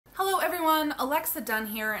everyone, Alexa Donne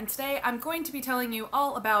here, and today I'm going to be telling you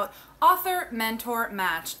all about Author Mentor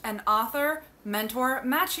Match, an author mentor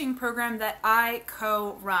matching program that I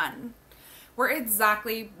co-run. We're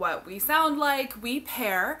exactly what we sound like. We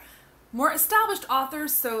pair more established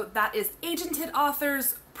authors, so that is agented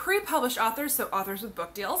authors, pre-published authors, so authors with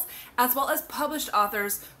book deals, as well as published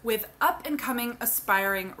authors with up-and-coming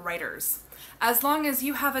aspiring writers. As long as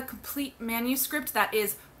you have a complete manuscript that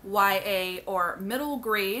is YA or middle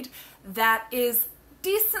grade, that is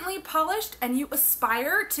decently polished, and you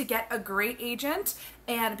aspire to get a great agent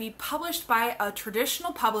and be published by a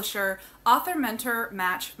traditional publisher, Author Mentor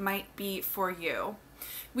Match might be for you.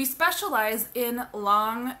 We specialize in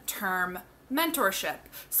long-term mentorship.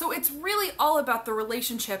 So it's really all about the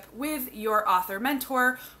relationship with your author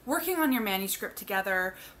mentor, working on your manuscript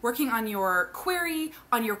together, working on your query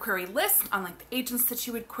list, on like the agents that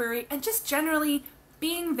you would query, and just generally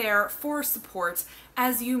being there for support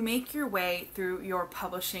as you make your way through your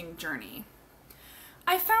publishing journey.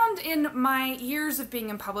 I found in my years of being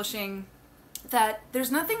in publishing that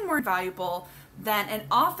there's nothing more valuable than an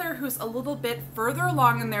author who's a little bit further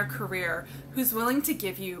along in their career, who's willing to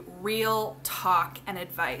give you real talk and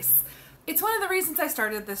advice. It's one of the reasons I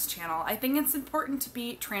started this channel. I think it's important to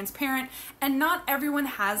be transparent, and not everyone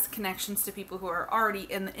has connections to people who are already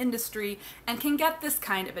in the industry and can get this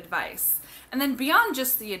kind of advice. And then beyond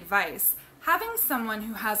just the advice, having someone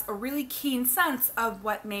who has a really keen sense of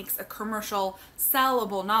what makes a commercial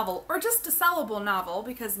sellable novel, or just a sellable novel,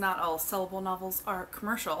 because not all sellable novels are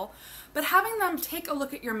commercial, but having them take a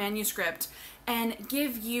look at your manuscript and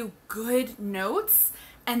give you good notes,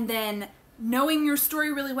 and then knowing your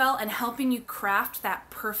story really well and helping you craft that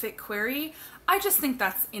perfect query, I just think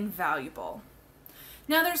that's invaluable.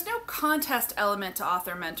 Now, there's no contest element to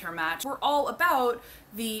Author Mentor Match. We're all about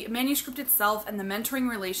the manuscript itself and the mentoring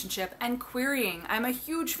relationship and querying. I'm a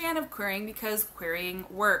huge fan of querying because querying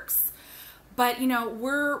works. But,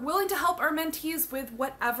 we're willing to help our mentees with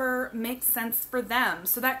whatever makes sense for them.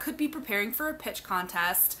 So that could be preparing for a pitch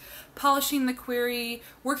contest, polishing the query,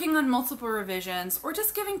 working on multiple revisions, or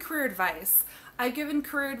just giving career advice. I've given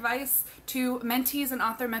career advice to mentees in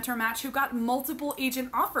Author Mentor Match who got multiple agent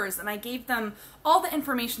offers, and I gave them all the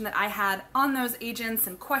information that I had on those agents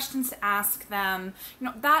and questions to ask them.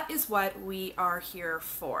 That is what we are here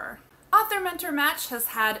for. Author Mentor Match has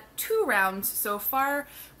had 2 rounds so far.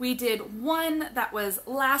 We did one that was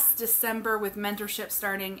last December with mentorship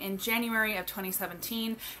starting in January of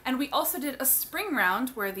 2017, and we also did a spring round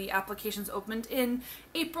where the applications opened in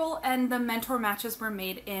April and the mentor matches were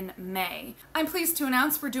made in May. I'm pleased to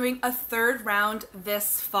announce we're doing a 3rd round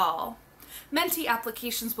this fall. Mentee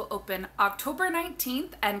applications will open October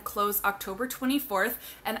 19th and close October 24th,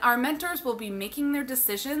 and our mentors will be making their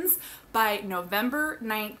decisions by November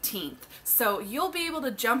 19th. So you'll be able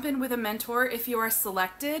to jump in with a mentor if you are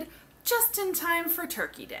selected just in time for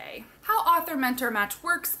Turkey Day. How Author Mentor Match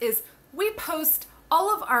works is we post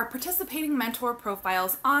all of our participating mentor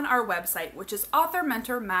profiles on our website, which is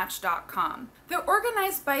authormentormatch.com. They're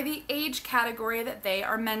organized by the age category that they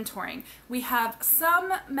are mentoring. We have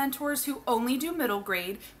some mentors who only do middle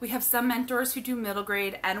grade, we have some mentors who do middle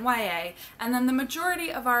grade and YA, and then the majority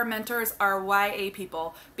of our mentors are YA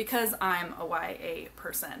people, because I'm a YA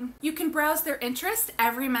person. You can browse their interest.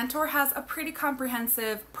 Every mentor has a pretty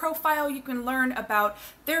comprehensive profile. You can learn about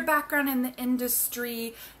their background in the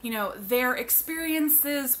industry, their experiences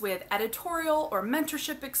with editorial or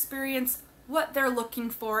mentorship experience, what they're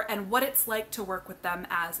looking for, and what it's like to work with them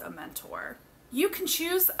as a mentor. You can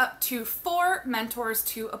choose up to 4 mentors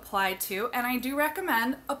to apply to, and I do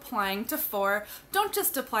recommend applying to 4. Don't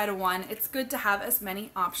just apply to 1. It's good to have as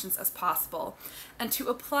many options as possible. And to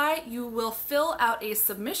apply, you will fill out a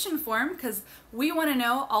submission form, because we want to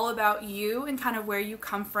know all about you and kind of where you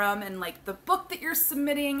come from and like the book that you're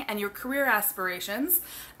submitting and your career aspirations.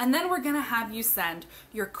 And then we're going to have you send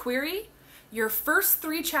your query, your first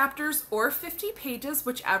 3 chapters or 50 pages,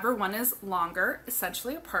 whichever one is longer,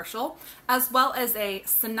 essentially a partial, as well as a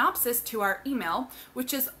synopsis to our email,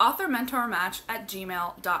 which is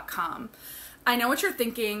authormentormatch@gmail.com. I know what you're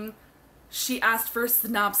thinking. She asked for a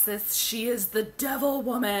synopsis. She is the devil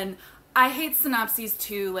woman. I hate synopses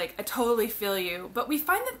too, I totally feel you, but we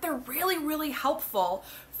find that they're really, really helpful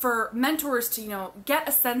for mentors to, get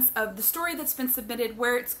a sense of the story that's been submitted,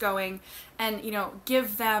 where it's going, and,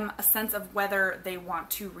 give them a sense of whether they want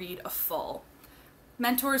to read a full.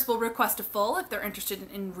 Mentors will request a full if they're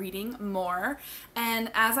interested in reading more,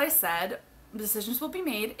 and as I said, decisions will be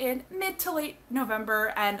made in mid to late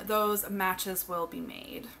November, and those matches will be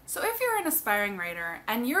made. So if you're an aspiring writer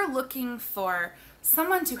and you're looking for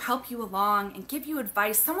someone to help you along and give you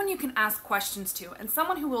advice, someone you can ask questions to, and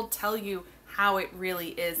someone who will tell you how it really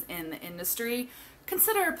is in the industry,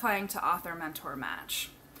 consider applying to Author Mentor Match.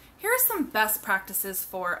 Here are some best practices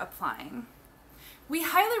for applying. We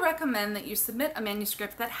highly recommend that you submit a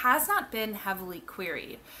manuscript that has not been heavily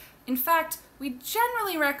queried. In fact, we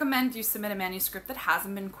generally recommend you submit a manuscript that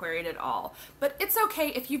hasn't been queried at all, but it's okay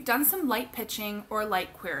if you've done some light pitching or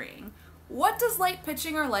light querying. What does light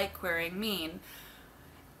pitching or light querying mean?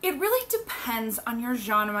 It really depends on your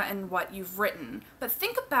genre and what you've written, but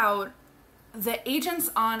think about the agents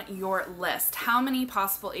on your list, how many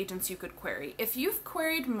possible agents you could query. If you've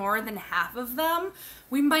queried more than half of them,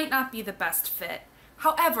 we might not be the best fit.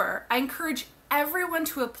 However, I encourage everyone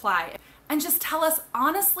to apply and just tell us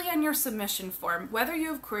honestly on your submission form whether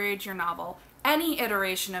you have queried your novel, any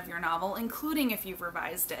iteration of your novel, including if you've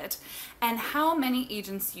revised it, and how many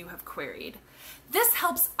agents you have queried. This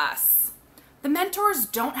helps us. The mentors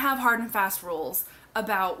don't have hard and fast rules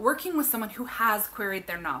about working with someone who has queried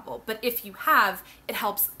their novel, but if you have, it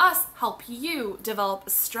helps us help you develop a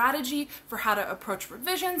strategy for how to approach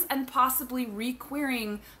revisions and possibly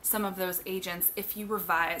re-querying some of those agents if you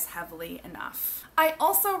revise heavily enough. I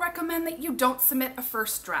also recommend that you don't submit a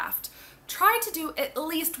first draft. Try to do at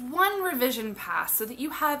least one revision pass so that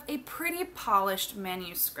you have a pretty polished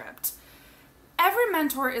manuscript. Every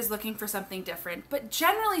mentor is looking for something different, but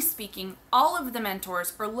generally speaking, all of the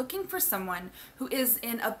mentors are looking for someone who is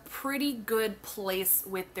in a pretty good place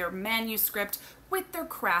with their manuscript, with their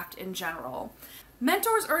craft in general.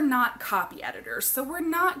 Mentors are not copy editors, so we're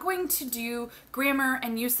not going to do grammar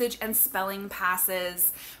and usage and spelling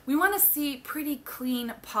passes. We want to see pretty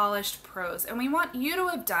clean, polished prose, and we want you to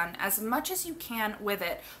have done as much as you can with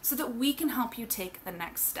it so that we can help you take the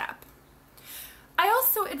next step. I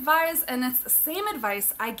also advise, and it's the same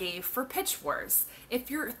advice I gave for Pitch Wars.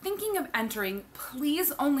 If you're thinking of entering,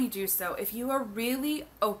 please only do so if you are really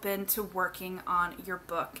open to working on your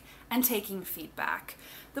book and taking feedback.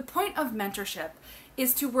 The point of mentorship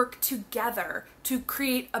is to work together to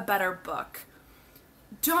create a better book.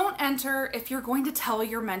 Don't enter if you're going to tell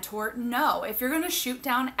your mentor no, if you're going to shoot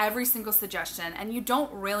down every single suggestion and you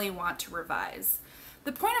don't really want to revise.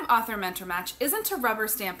 The point of Author Mentor Match isn't to rubber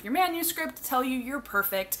stamp your manuscript, tell you you're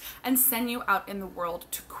perfect, and send you out in the world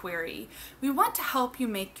to query. We want to help you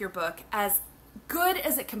make your book as good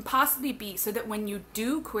as it can possibly be so that when you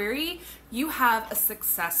do query, you have a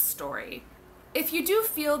success story. If you do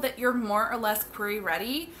feel that you're more or less query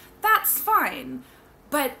ready, that's fine.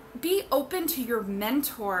 But be open to your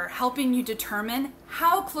mentor helping you determine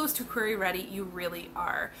how close to query ready you really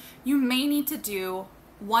are. You may need to do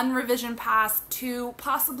one revision pass, two,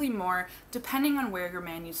 possibly more, depending on where your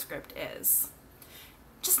manuscript is.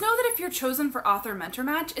 Just know that if you're chosen for Author Mentor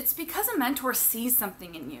Match, it's because a mentor sees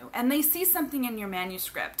something in you, and they see something in your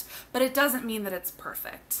manuscript, but it doesn't mean that it's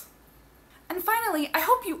perfect. And finally, I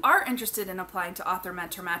hope you are interested in applying to Author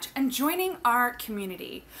Mentor Match and joining our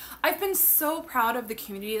community. I've been so proud of the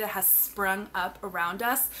community that has sprung up around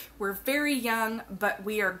us. We're very young, but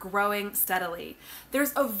we are growing steadily.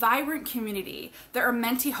 There's a vibrant community. There are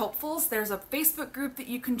mentee hopefuls. There's a Facebook group that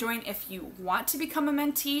you can join if you want to become a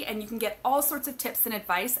mentee, and you can get all sorts of tips and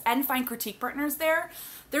advice and find critique partners there.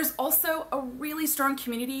 There's also a really strong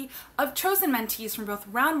community of chosen mentees from both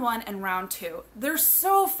round 1 and round 2. They're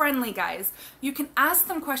so friendly, guys. You can ask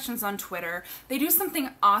them questions on Twitter. They do something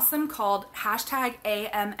awesome called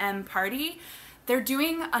 #AMM Party. They're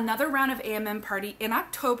doing another round of AMM Party in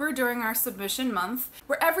October during our submission month,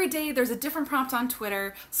 where every day there's a different prompt on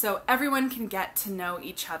Twitter so everyone can get to know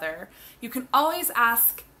each other. You can always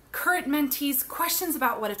ask current mentees questions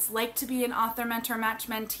about what it's like to be an Author Mentor Match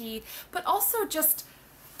mentee, but also just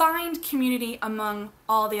find community among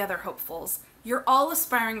all the other hopefuls. You're all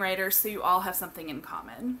aspiring writers, so you all have something in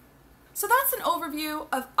common. So that's an overview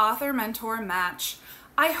of Author Mentor Match.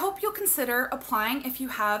 I hope you'll consider applying if you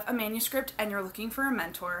have a manuscript and you're looking for a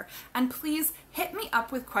mentor, and please hit me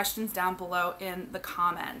up with questions down below in the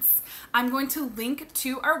comments. I'm going to link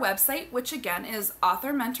to our website, which again is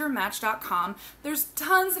authormentormatch.com. There's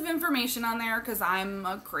tons of information on there because I'm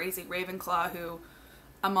a crazy Ravenclaw who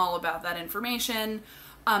I'm all about that information.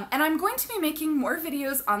 And I'm going to be making more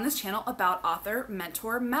videos on this channel about Author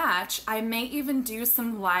Mentor Match. I may even do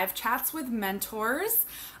some live chats with mentors.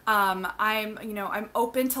 I'm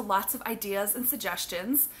open to lots of ideas and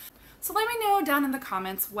suggestions. So let me know down in the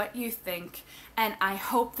comments what you think, and I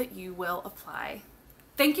hope that you will apply.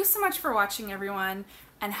 Thank you so much for watching, everyone,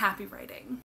 and happy writing.